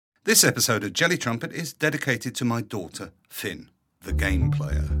This episode of Jelly Trumpet is dedicated to my daughter, Finn, the game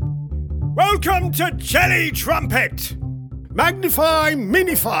player. Welcome to Jelly Trumpet! Magnify,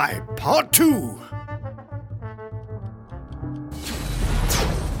 Minify, Part 2.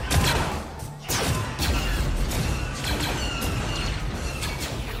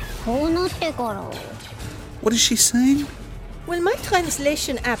 What is she saying? Well, my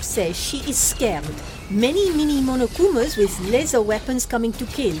translation app says she is scared. Many mini Monokumas with laser weapons coming to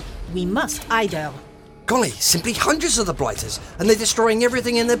kill. We must hide her. Golly, simply hundreds of the Blighters, and they're destroying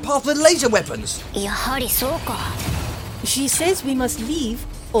everything in their path with laser weapons. She says we must leave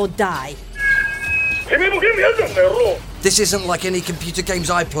or die. This isn't like any computer games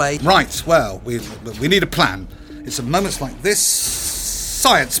I play. Right, well, we need a plan. It's at moments like this.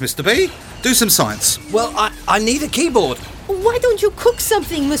 Science, Mr. B. Do some science. Well, I need a keyboard. Why don't you cook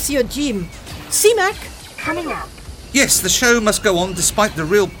something, Monsieur Jim? C-Mac? Coming up. Yes, the show must go on despite the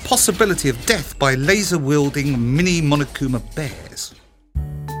real possibility of death by laser-wielding mini Monokuma bears.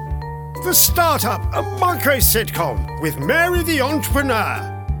 The Startup, a micro-sitcom with Mary the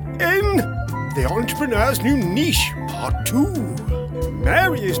Entrepreneur. In The Entrepreneur's New Niche, Part 2.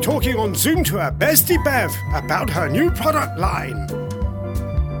 Mary is talking on Zoom to her bestie Bev about her new product line.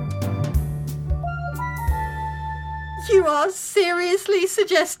 You are seriously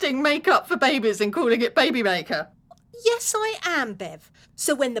suggesting makeup for babies and calling it Baby Maker? Yes, I am, Bev.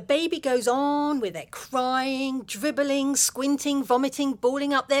 So when the baby goes on with their crying, dribbling, squinting, vomiting,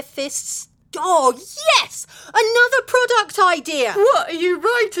 balling up their fists... Oh, yes! Another product idea! What are you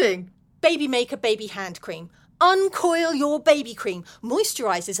writing? Baby Maker Baby Hand Cream. Uncoil your baby cream.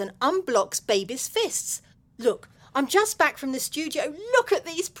 Moisturises and unblocks baby's fists. Look, I'm just back from the studio. Look at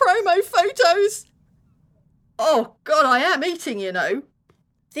these promo photos! Oh, God, I am eating, you know.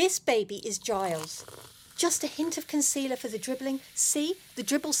 This baby is Giles. Just a hint of concealer for the dribbling. See, the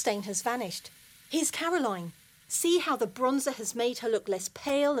dribble stain has vanished. Here's Caroline. See how the bronzer has made her look less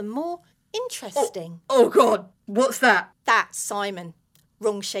pale and more interesting. Oh God, what's that? That's Simon.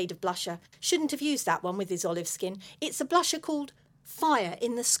 Wrong shade of blusher. Shouldn't have used that one with his olive skin. It's a blusher called Fire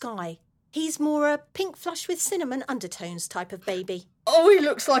in the Sky. He's more a pink flush with cinnamon undertones type of baby. Oh, he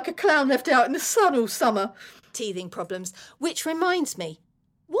looks like a clown left out in the sun all summer. Teething problems. Which reminds me,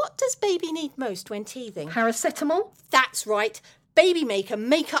 what does baby need most when teething? Paracetamol? That's right. Baby Maker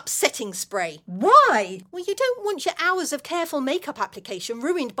makeup setting spray. Why? Well, you don't want your hours of careful makeup application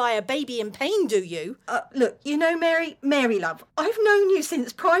ruined by a baby in pain, do you? Look, you know, Mary love, I've known you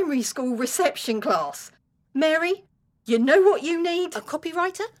since primary school reception class. Mary, you know what you need? A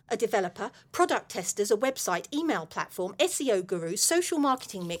copywriter, a developer, product testers, a website, email platform, SEO guru, social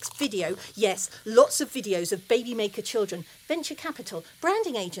marketing mix, video, yes, lots of videos of Baby Maker children, venture capital,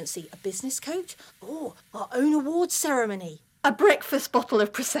 branding agency, a business coach, or our own awards ceremony. A breakfast bottle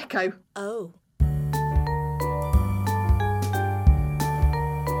of Prosecco. Oh.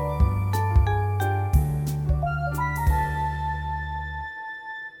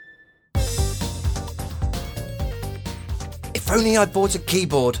 If only I'd bought a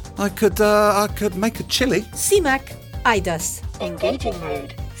keyboard. I could make a chili. C-Mac, IDAS. Engaging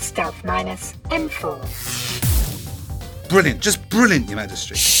mode. Stealth minus M4. Brilliant, just brilliant, Your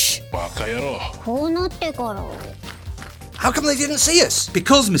Majesty. Shh! How come they didn't see us?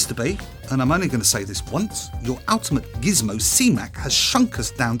 Because, Mr. B, and I'm only going to say this once, your ultimate gizmo C-Mac has shrunk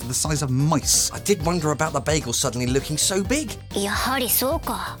us down to the size of mice. I did wonder about the bagel suddenly looking so big.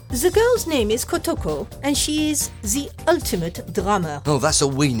 The girl's name is Kotoko, and she is the ultimate drummer. Oh, that's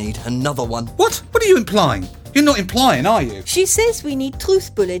all we need. Another one. What? What are you implying? You're not implying, are you? She says we need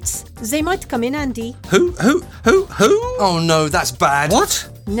truth bullets. They might come in handy. Who? Oh no, that's bad. What?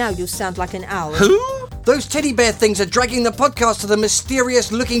 Now you sound like an owl. Who? Those teddy bear things are dragging the podcast to the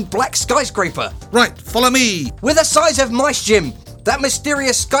mysterious-looking black skyscraper. Right, follow me. We're the size of mice, Jim. That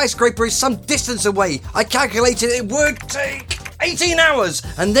mysterious skyscraper is some distance away. I calculated it would take 18 hours.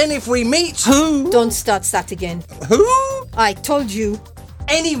 And then if we meet... Who? Don't start that again. Who? I told you.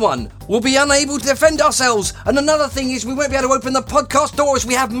 Anyone will be unable to defend ourselves. And another thing is we won't be able to open the podcast door as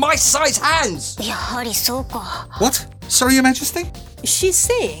we have mice-sized hands. What? Sorry, Your Majesty? She's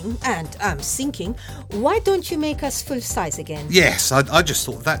saying, and I'm thinking, why don't you make us full size again? Yes, I just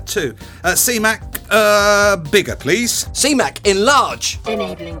thought that too. C-Mac, bigger, please. C-Mac, enlarge.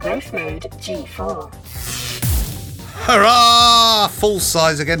 Enabling growth mode G4. Hurrah! Full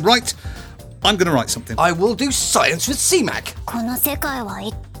size again. Right, I'm going to write something. I will do science with C-Mac.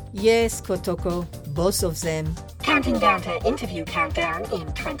 Yes, Kotoko, both of them. Counting down to interview countdown in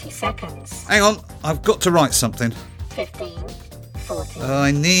 20 seconds. Hang on, I've got to write something. 15, 14,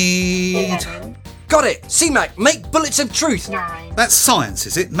 I need 11, Got it! CMAC, make bullets of truth! 9, That's science,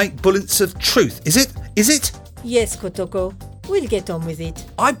 is it? Make bullets of truth, is it? Is it? Yes, Kotoko. We'll get on with it.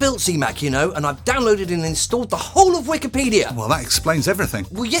 I built CMAC, and I've downloaded and installed the whole of Wikipedia. Well, that explains everything.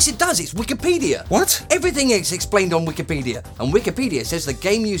 Well, yes, it does. It's Wikipedia. What? Everything is explained on Wikipedia. And Wikipedia says the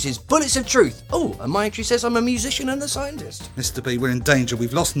game uses bullets of truth. Oh, and my entry says I'm a musician and a scientist. Mr. B, we're in danger.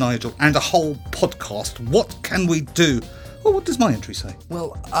 We've lost Nigel and a whole podcast. What can we do? Well, what does my entry say?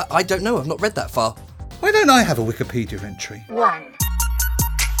 Well, I don't know. I've not read that far. Why don't I have a Wikipedia entry? 1,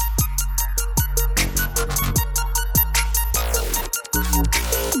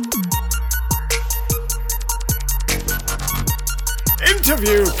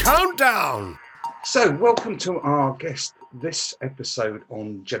 Interview countdown. So, welcome to our guest this episode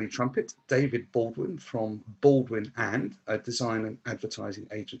on Jelly Trumpet, David Baldwin from Baldwin and, a design and advertising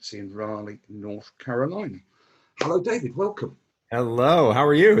agency in Raleigh, North Carolina. Hello, David. Welcome. Hello, how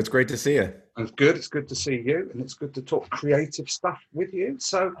are you? It's great to see you. I'm good. It's good to see you, and it's good to talk creative stuff with you.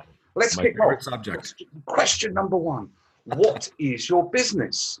 So, let's My kick favorite off. subject. Question number one. What is your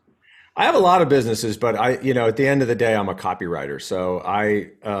business? I have a lot of businesses, but at the end of the day, I'm a copywriter. So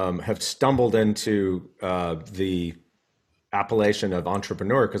I have stumbled into the appellation of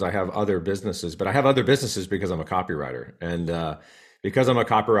entrepreneur because I have other businesses, but I have other businesses because I'm a copywriter. And because I'm a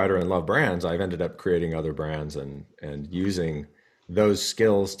copywriter and love brands, I've ended up creating other brands and using those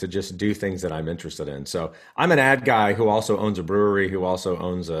skills to just do things that I'm interested in. So I'm an ad guy who also owns a brewery, who also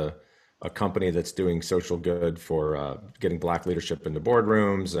owns a company that's doing social good for getting Black leadership into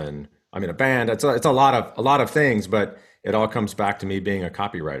boardrooms, and I'm in a band. It's a lot of things, but it all comes back to me being a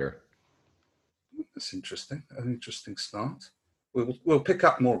copywriter. That's interesting. An interesting start. We'll pick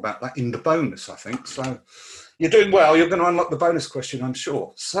up more about that in the bonus, I think. So you're doing well. You're going to unlock the bonus question, I'm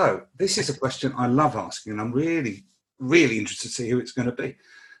sure. So this is a question I love asking, and I'm really, really interested to see who it's going to be.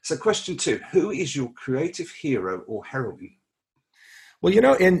 So question 2, who is your creative hero or heroine? Well,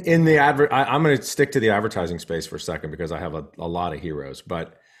 in the I'm going to stick to the advertising space for a second because I have a lot of heroes,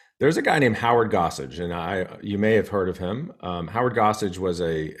 but there's a guy named Howard Gossage, and you may have heard of him. Howard Gossage was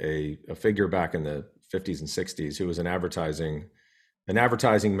a figure back in the 50s and 60s who was an advertising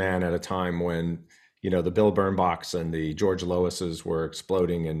man at a time when, the Bill Bernbachs and the George Loises were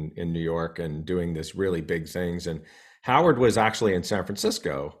exploding in New York and doing this really big things. And Howard was actually in San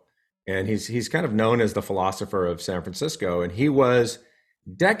Francisco, and he's kind of known as the philosopher of San Francisco, and he was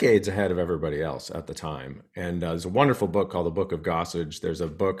decades ahead of everybody else at the time. And there's a wonderful book called The Book of Gossage. There's a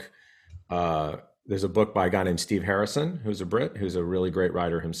book by a guy named Steve Harrison, who's a Brit, who's a really great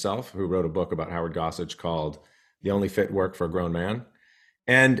writer himself, who wrote a book about Howard Gossage called The Only Fit Work for a Grown Man.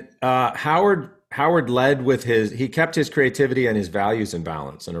 And Howard led with he kept his creativity and his values in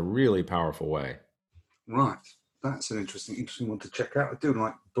balance in a really powerful way. Right. That's an interesting one to check out. I do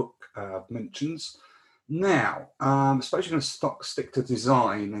like book mentions. Now, I suppose you're going to stick to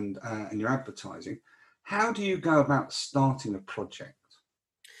design and your advertising. How do you go about starting a project?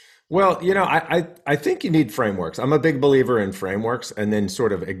 Well, I think you need frameworks. I'm a big believer in frameworks and then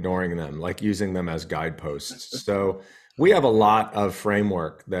sort of ignoring them, like using them as guideposts. So we have a lot of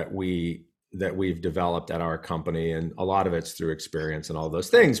framework that we've developed at our company, and a lot of it's through experience and all those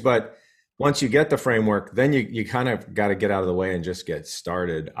things. But once you get the framework, then you kind of got to get out of the way and just get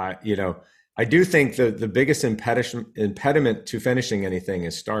started. I do think the biggest impediment to finishing anything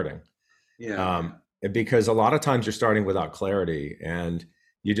is starting. Yeah. Because a lot of times you're starting without clarity, and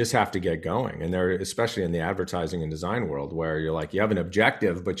you just have to get going. And especially in the advertising and design world, where you're like, you have an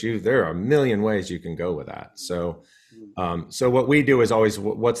objective, but there are a million ways you can go with that. So what we do is always,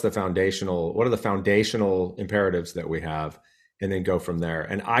 what are the foundational imperatives that we have, and then go from there.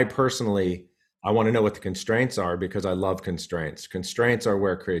 And I want to know what the constraints are, because I love constraints. Constraints are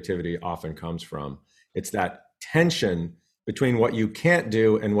where creativity often comes from. It's that tension between what you can't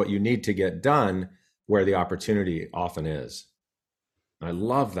do and what you need to get done where the opportunity often is. I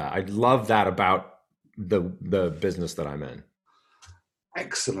love that. I love that about the business that I'm in.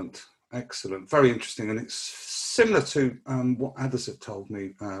 Excellent. Very interesting. And it's similar to what others have told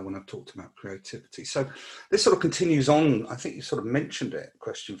me when I've talked about creativity. So this sort of continues on. I think you sort of mentioned it,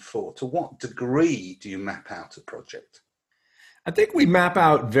 question 4. To what degree do you map out a project? I think we map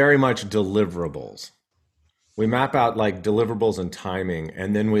out very much deliverables. We map out like deliverables and timing,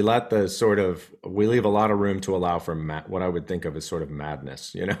 and then we leave a lot of room to allow for what I would think of as sort of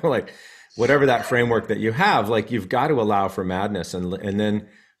madness, like whatever that framework that you have, like you've got to allow for madness. And then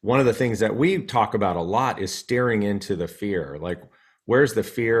one of the things that we talk about a lot is steering into the fear. Like, where's the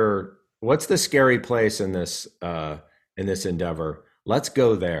fear? What's the scary place in this endeavor? Let's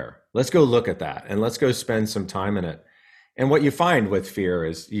go there. Let's go look at that, and let's go spend some time in it. And what you find with fear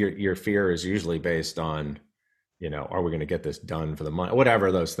is your fear is usually based on, are we going to get this done for the money,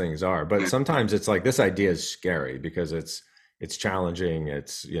 whatever those things are. But sometimes it's like, this idea is scary because it's challenging.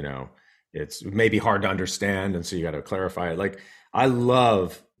 It's, it's maybe hard to understand. And so you got to clarify it. Like, I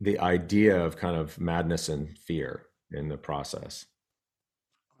love the idea of kind of madness and fear in the process.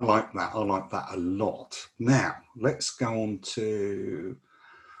 I like that. I like that a lot. Now, let's go on to,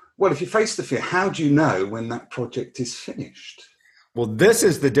 well, if you face the fear, how do you know when that project is finished? Well, this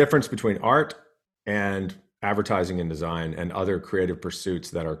is the difference between art and advertising and design and other creative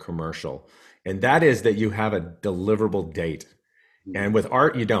pursuits that are commercial. And that is that you have a deliverable date. And with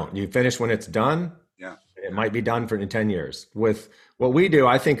art, you don't. You finish when it's done. Yeah. It might be done in 10 years. With what we do,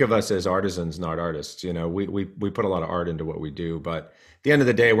 I think of us as artisans, not artists. We put a lot of art into what we do, but at the end of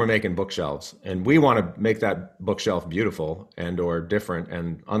the day, we're making bookshelves, and we want to make that bookshelf beautiful and or different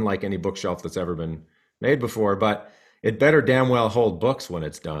and unlike any bookshelf that's ever been made before. But it better damn well hold books when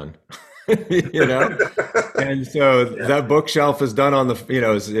it's done. And so that bookshelf is done on the,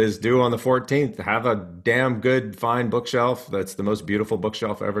 is due on the 14th. Have a damn good, fine bookshelf. That's the most beautiful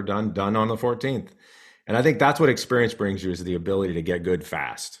bookshelf ever done on the 14th. And I think that's what experience brings you, is the ability to get good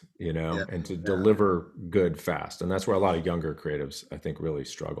fast, and to deliver good fast. And that's where a lot of younger creatives, I think, really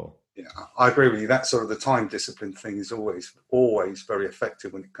struggle. Yeah, I agree with you. That sort of the time discipline thing is always very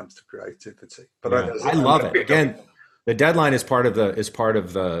effective when it comes to creativity. But I love it. Again, the deadline is part of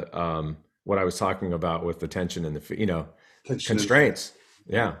the what I was talking about with the tension and the constraints.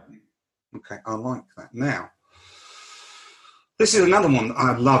 Yeah. Okay, I like that. Now, this is another one that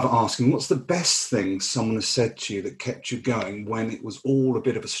I love asking. What's the best thing someone has said to you that kept you going when it was all a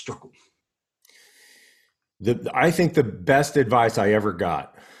bit of a struggle? I think the best advice I ever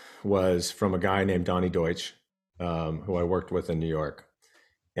got was from a guy named Donnie Deutsch, who I worked with in New York.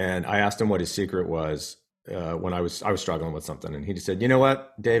 And I asked him what his secret was when I was struggling with something. And he just said, "You know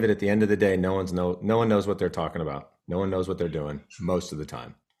what, David, at the end of the day, no one knows what they're talking about. No one knows what they're doing most of the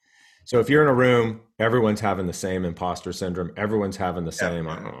time. So if you're in a room, everyone's having the same imposter syndrome. Everyone's having the same,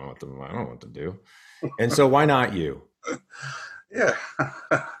 I don't know what to do. And so why not you?" Yeah,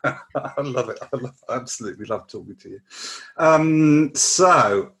 I love it. I absolutely love talking to you.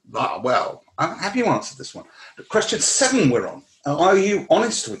 Have you answered this one? Question 7 we're on. Are you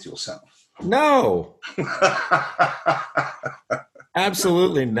honest with yourself? No,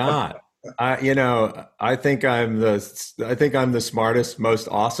 absolutely not. I think I'm the smartest, most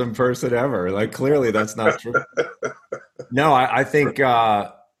awesome person ever. Like, clearly that's not true. No, I think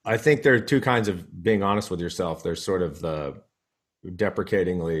there are two kinds of being honest with yourself. There's sort of the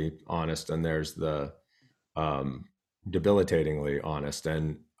deprecatingly honest, and there's the debilitatingly honest.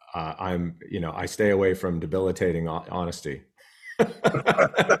 And I stay away from debilitating honesty.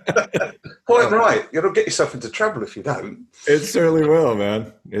 Quite right. You'll get yourself into trouble if you don't. It certainly will,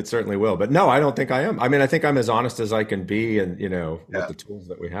 man. It certainly will. But no, I don't think I am. I mean, I think I'm as honest as I can be, and with the tools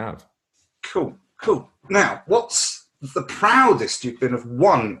that we have. Cool. Now, what's the proudest you've been of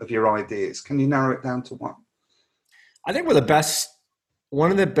one of your ideas? Can you narrow it down to one? I think one of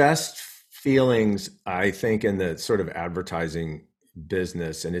the best feelings, I think, in the sort of advertising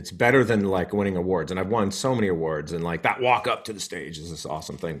business, and it's better than like winning awards, and I've won so many awards, and like that walk up to the stage is this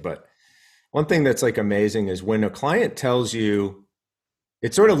awesome thing. But one thing that's like amazing is when a client tells you,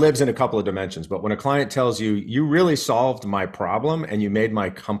 it sort of lives in a couple of dimensions, but when a client tells you, "You really solved my problem and you made my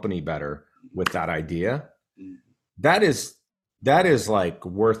company better with that idea," that is like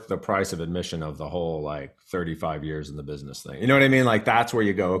worth the price of admission of the whole like 35 years in the business thing. You know what I mean? Like, that's where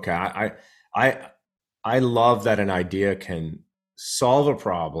you go, okay, I love that an idea can solve a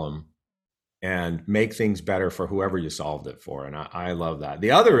problem and make things better for whoever you solved it for. And I love that.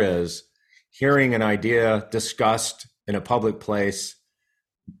 The other is hearing an idea discussed in a public place,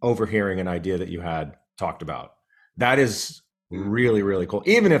 overhearing an idea that you had talked about. That is really, really cool.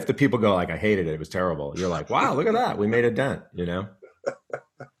 Even if the people go like, "I hated it, it was terrible." You're like, "Wow, look at that. We made a dent," I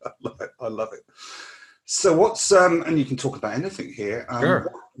love it. So what's, and you can talk about anything here.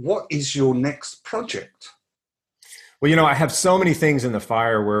 Sure. What is your next project? Well, I have so many things in the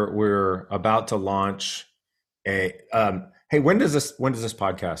fire. We're about to launch a. Hey, when does this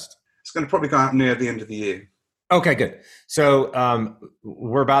podcast? It's going to probably go out near the end of the year. Okay, good. So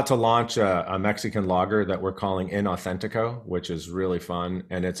we're about to launch a Mexican lager that we're calling Inauthentico, which is really fun,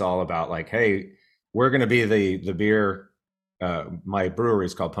 and it's all about like, hey, we're going to be the beer. My brewery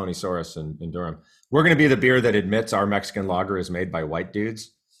is called Ponysaurus in Durham. We're going to be the beer that admits our Mexican lager is made by white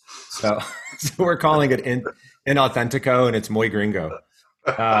dudes. So we're calling it Inauthentico, and it's muy gringo.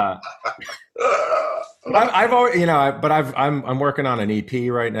 I've always, I'm working on an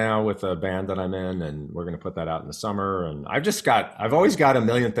EP right now with a band that I'm in, and we're going to put that out in the summer. And I've always got a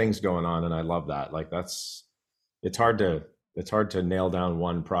million things going on, and I love that. Like it's hard to nail down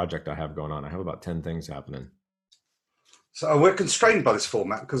one project I have going on. I have about 10 things happening. So we're constrained by this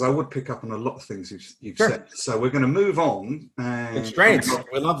format because I would pick up on a lot of things you've Sure. said. So we're going to move on. And Constraints,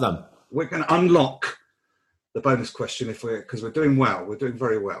 we love them. We're going to unlock the bonus question because we're doing well. We're doing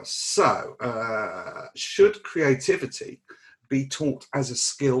very well. So should creativity be taught as a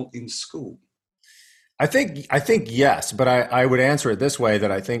skill in school? I think yes, but I would answer it this way,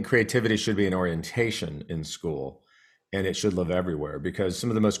 that I think creativity should be an orientation in school, and it should live everywhere, because some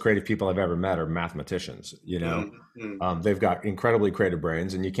of the most creative people I've ever met are mathematicians. They've got incredibly creative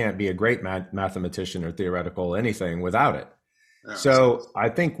brains, and you can't be a great mathematician or theoretical anything without it. Yeah. So I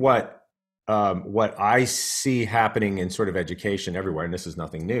think what I see happening in sort of education everywhere, and this is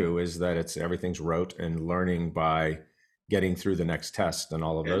nothing new, is that everything's rote and learning by getting through the next test and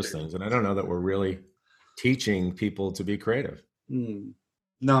all of those things. And I don't know that we're really teaching people to be creative.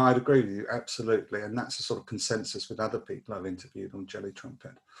 No, I'd agree with you, absolutely. And that's a sort of consensus with other people I've interviewed on Jelly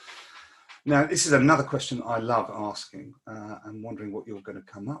Trumpet. Now, this is another question I love asking and wondering what you're going to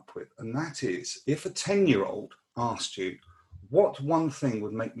come up with. And that is, if a 10-year-old asked you, what one thing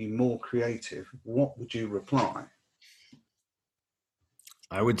would make me more creative, what would you reply?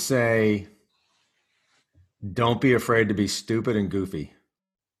 I would say, don't be afraid to be stupid and goofy.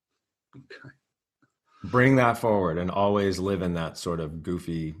 Okay. Bring that forward and always live in that sort of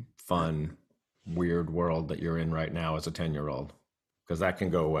goofy, fun, weird world that you're in right now as a 10-year-old, because that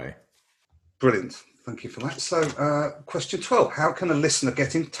can go away. Brilliant. Thank you for that. So question 12, how can a listener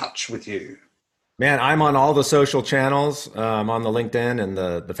get in touch with you? Man, I'm on all the social channels. I'm on the LinkedIn and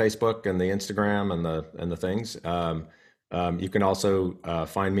the Facebook and the Instagram and the things. You can also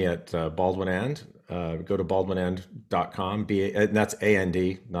find me at Baldwin And. Go to baldwinand.com. And that's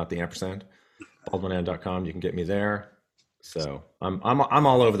AND, not the ampersand. baldwinand.com. You can get me there. So I'm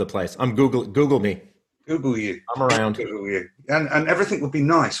all over the place. I'm Google me. Google you. I'm around. Google you. And everything would be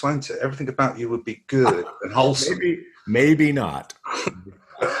nice, won't it? Everything about you would be good and wholesome. Maybe not.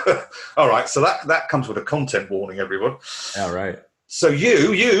 All right. So that comes with a content warning, everyone. All right. So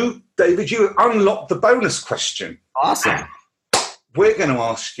you, David, you unlocked the bonus question. Awesome. We're going to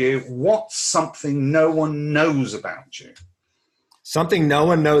ask you, what's something no one knows about you? Something no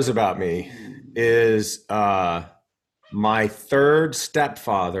one knows about me is my third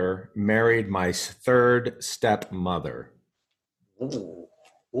stepfather married my third stepmother. Ooh.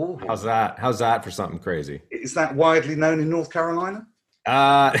 How's that for something crazy? Is that widely known in North Carolina?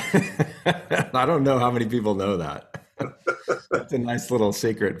 I don't know how many people know that. That's a nice little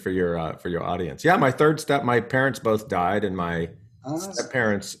secret for your audience. Yeah, my parents both died, and my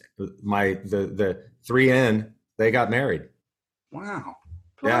step-parents, the 3N, they got married. Wow.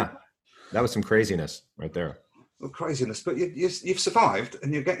 Yeah, that was some craziness right there. Well, craziness, but you've survived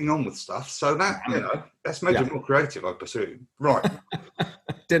and you're getting on with stuff. So that's made you more creative, I presume. Right.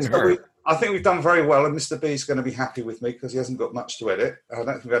 Didn't hurt. I think we've done very well, and Mr. B is going to be happy with me because he hasn't got much to edit. I don't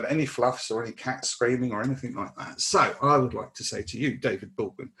think we've had any fluffs or any cats screaming or anything like that. So I would like to say to you, David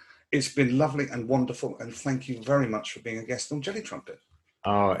Baldwin, it's been lovely and wonderful, and thank you very much for being a guest on Jelly Trumpet.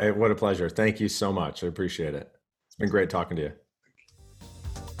 Oh, what a pleasure. Thank you so much. I appreciate it. It's been great talking to you.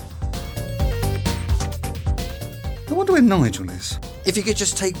 I wonder where Nigel is. If you could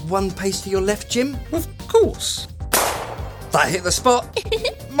just take one pace to your left, Jim. Of course. That hit the spot.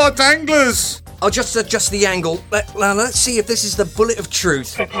 My danglers! I'll just adjust the angle. Let's see if this is the bullet of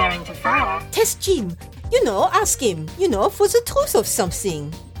truth. Preparing to fire. Test Jim. Ask him, for the truth of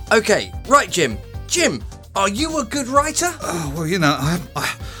something. Okay, right, Jim. Jim, are you a good writer? Oh, well,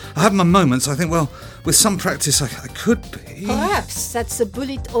 I have my moments. I think, with some practice, I could be. Perhaps that's a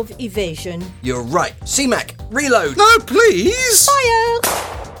bullet of evasion. You're right. C-Mac, reload. No, please! Fire!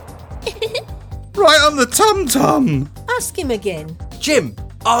 Right on the tum-tum. Ask him again. Jim,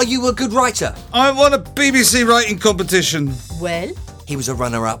 are you a good writer? I won a BBC writing competition. Well? He was a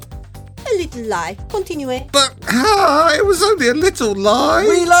runner-up. A little lie. Continue. But it was only a little lie.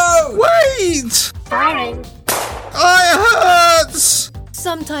 Reload! Wait! Firing. I hurt!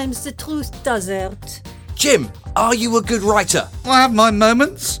 Sometimes the truth does hurt. Jim, are you a good writer? I have my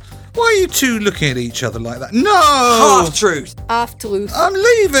moments. Why are you two looking at each other like that? No! Half-truth. Half-truth. I'm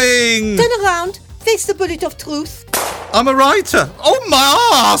leaving! Turn around. Face the bullet of truth. I'm a writer. Oh,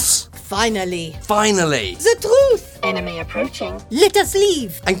 my ass! Finally. The truth. Enemy approaching. Let us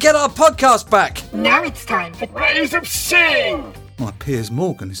leave. And get our podcast back. Now it's time for Praise of Sing. My Piers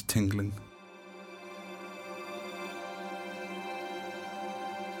Morgan is tingling.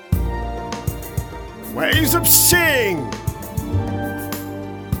 ways of seeing.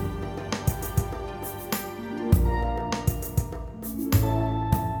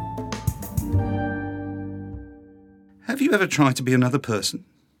 Have you ever tried to be another person?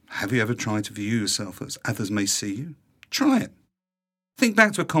 Have you ever tried to view yourself as others may see you? Try it. Think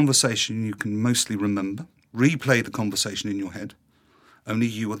back to a conversation you can mostly remember. Replay the conversation in your head. Only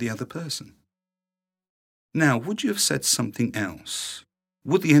you are the other person. Now, would you have said something else?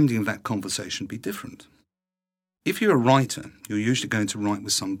 Would the ending of that conversation be different? If you're a writer, you're usually going to write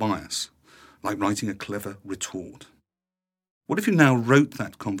with some bias, like writing a clever retort. What if you now wrote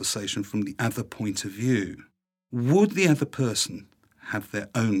that conversation from the other point of view? Would the other person have their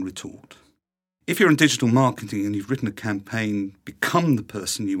own retort? If you're in digital marketing and you've written a campaign, become the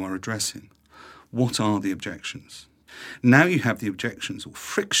person you are addressing, what are the objections? Now you have the objections or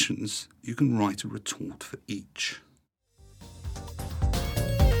frictions, you can write a retort for each.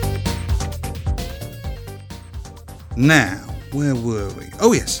 Now, where were we?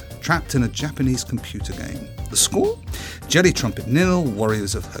 Oh yes, trapped in a Japanese computer game. The score? Jelly Trumpet 0,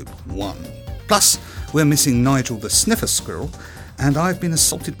 Warriors of Hope 1. Plus, we're missing Nigel the Sniffer Squirrel, and I've been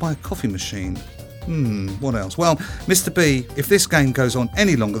assaulted by a coffee machine. What else? Well, Mr. B, if this game goes on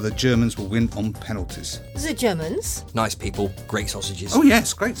any longer, the Germans will win on penalties. The Germans? Nice people, great sausages. Oh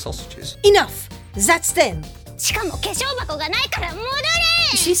yes, great sausages. Enough! That's them. しかも化粧箱がないから戻れ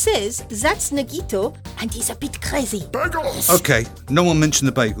She says that's Nagito and he's a bit crazy. Bagels! Okay, no one mentioned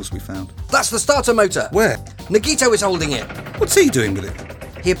the bagels we found. That's the starter motor. Where? Nagito is holding it. What's he doing with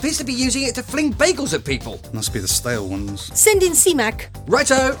it? He appears to be using it to fling bagels at people. Must be the stale ones. Send in CMAC.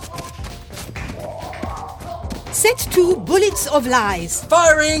 Righto. Set to bullets of lies.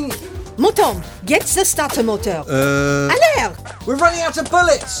 Firing. Motom, get the starter motor. Alert! We're running out of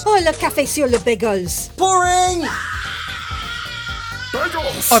bullets. Oh, le café sur le bagels. Pouring.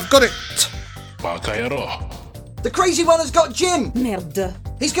 Bagels! I've got it! The crazy one has got Jim. Merde.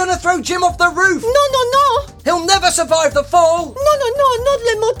 He's going to throw Jim off the roof. No. He'll never survive the fall. No, not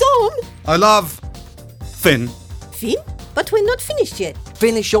le motom. I love Finn. Finn? But we're not finished yet.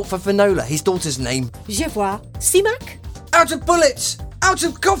 Finn is short for Finola, his daughter's name. Je vois. CMAC? Out of bullets. Out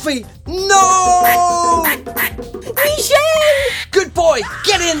of coffee. No! Michel! Good boy.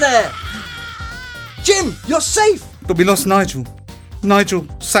 Get in there. Jim, you're safe. But we lost Nigel. Nigel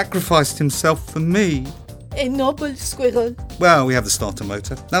sacrificed himself for me. A noble squirrel. Well, we have the starter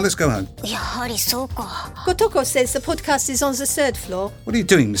motor. Now let's go home. やはりそうか Kotoko says the podcast is on the third floor. What are you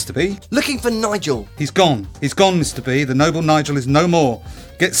doing, Mr. B? Looking for Nigel. He's gone. He's gone, Mr. B. The noble Nigel is no more.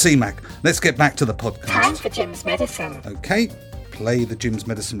 Get CMAC. Let's get back to the Time podcast. for Jim's medicine. Okay. Play the Jim's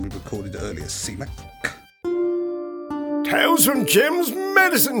Medicine we recorded earlier, CMAC. Tales from Jim's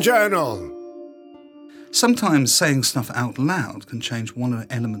Medicine Journal. Sometimes saying stuff out loud can change one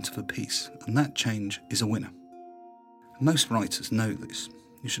element of a piece, and that change is a winner. Most writers know this.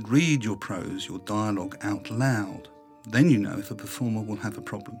 You should read your prose, your dialogue out loud. Then you know if a performer will have a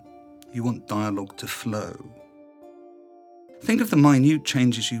problem. You want dialogue to flow. Think of the minute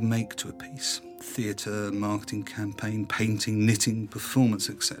changes you make to a piece. Theatre, marketing campaign, painting, knitting, performance,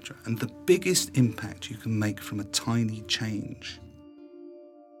 etc. And the biggest impact you can make from a tiny change.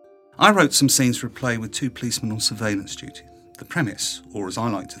 I wrote some scenes for a play with 2 policemen on surveillance duty. The premise, or as I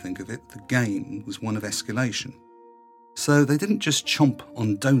like to think of it, the game, was one of escalation. So they didn't just chomp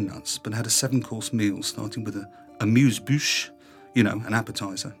on donuts, but had a 7-course meal starting with a amuse-bouche, an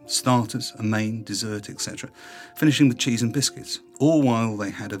appetizer, starters, a main, dessert, etc., finishing with cheese and biscuits, all while they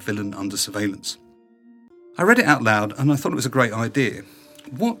had a villain under surveillance. I read it out loud and I thought it was a great idea.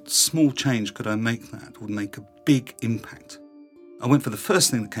 What small change could I make that would make a big impact? I went for the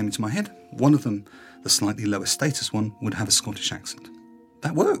first thing that came into my head. One of them, the slightly lower status one, would have a Scottish accent.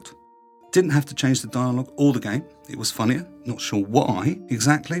 That worked. Didn't have to change the dialogue or the game. It was funnier, not sure why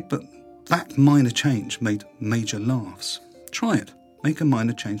exactly, but that minor change made major laughs. Try it. Make a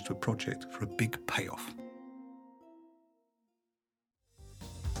minor change to a project for a big payoff.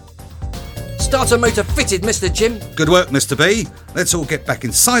 Starter motor fitted, Mr. Jim. Good work, Mr. B. Let's all get back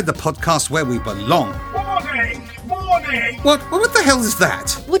inside the podcast where we belong. Warning! What the hell is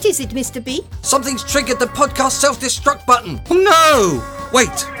that? What is it, Mr. B? Something's triggered the podcast self-destruct button. Oh no!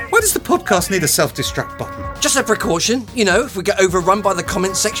 Wait, why does the podcast need a self-destruct button? Just a precaution, if we get overrun by the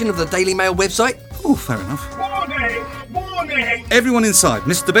comments section of the Daily Mail website. Oh, fair enough. Warning! Everyone inside,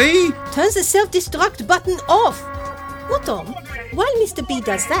 Mr. B? Turn the self-destruct button off. Motom, while Mr. B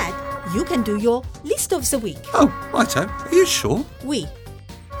does that, you can do your list of the week. Oh, righto. Are you sure? Oui.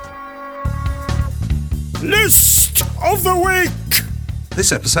 List of the week!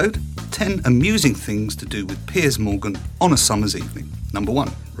 This episode, 10 amusing things to do with Piers Morgan on a summer's evening. Number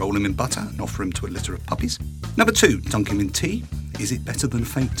 1, roll him in butter and offer him to a litter of puppies. Number 2, dunk him in tea. Is it better than a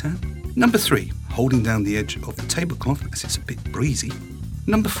fake tan? Number 3, holding down the edge of the tablecloth as it's a bit breezy.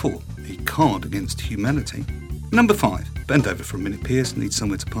 Number 4, a card against humanity. Number 5, bend over for a minute, Piers, need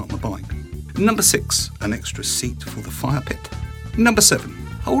somewhere to park my bike. Number 6, an extra seat for the fire pit. Number 7,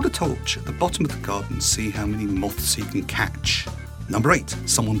 hold a torch at the bottom of the garden and see how many moths you can catch. Number 8,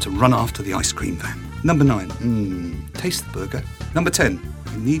 someone to run after the ice cream van. Number 9, taste the burger. Number 10,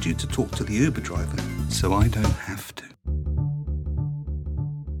 I need you to talk to the Uber driver so I don't have to.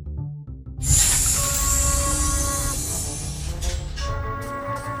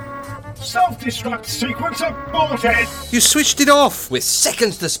 Self-destruct sequence aborted! You switched it off! With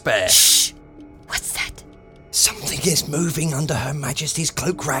seconds to spare. Shh! What's that? Something is moving under Her Majesty's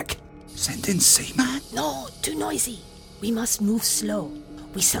cloak rack. Send in Seaman? No, too noisy. We must move slow.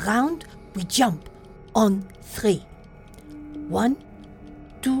 We surround, we jump. On 3. 1,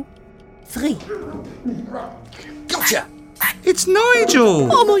 2, 3. Gotcha! It's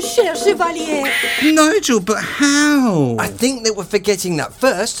Nigel! Oh, mon cher chevalier! Nigel, but how? I think that we're forgetting that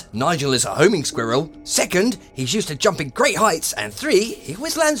first, Nigel is a homing squirrel. Second, he's used to jumping great heights. And 3, he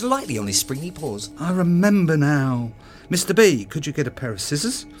always lands lightly on his springy paws. I remember now. Mr. B, could you get a pair of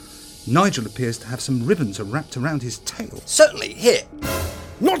scissors? Nigel appears to have some ribbons wrapped around his tail. Certainly, here.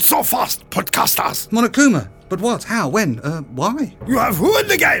 Not so fast, podcasters! Monokuma, but what? How? When? Why? You have ruined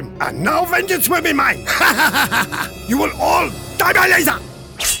the game, and now vengeance will be mine! You will all die by laser!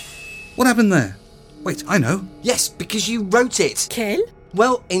 What happened there? Wait, I know. Yes, because you wrote it. Quel?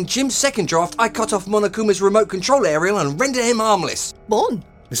 Well, in Jim's second draft, I cut off Monokuma's remote control aerial and rendered him harmless. Bon.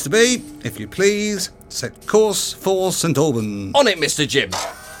 Mr. B, if you please, set course for St. Albans. On it, Mr. Jim.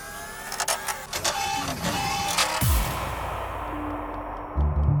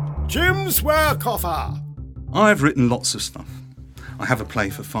 Jim's work offer. I've written lots of stuff. I have a play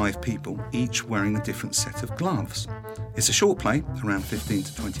for 5 people, each wearing a different set of gloves. It's a short play, around 15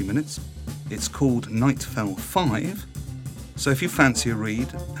 to 20 minutes. It's called Night Fell 5. So if you fancy a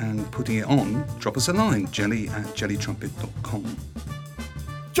read and putting it on, drop us a line, jelly@jellytrumpet.com.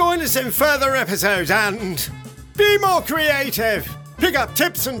 Join us in further episodes and be more creative. Pick up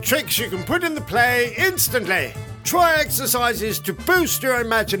tips and tricks you can put in the play instantly. Try exercises to boost your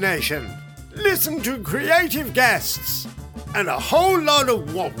imagination. Listen to creative guests. And a whole lot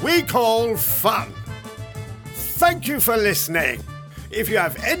of what we call fun. Thank you for listening. If you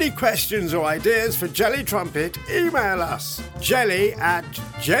have any questions or ideas for Jelly Trumpet, email us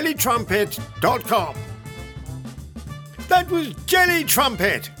jelly@jellytrumpet.com. That was Jelly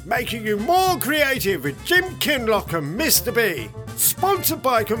Trumpet, making you more creative with Jim Kinlock and Mr. B. Sponsored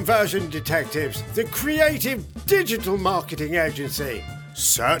by Conversion Detectives, the creative digital marketing agency.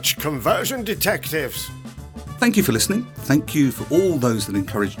 Search Conversion Detectives. Thank you for listening. Thank you for all those that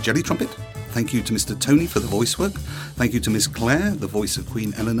encourage Jelly Trumpet. Thank you to Mr. Tony for the voice work. Thank you to Miss Claire, the voice of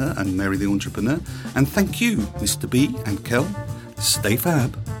Queen Eleanor and Mary the Entrepreneur. And thank you, Mr. B and Kel. Stay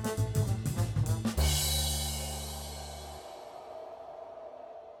fab.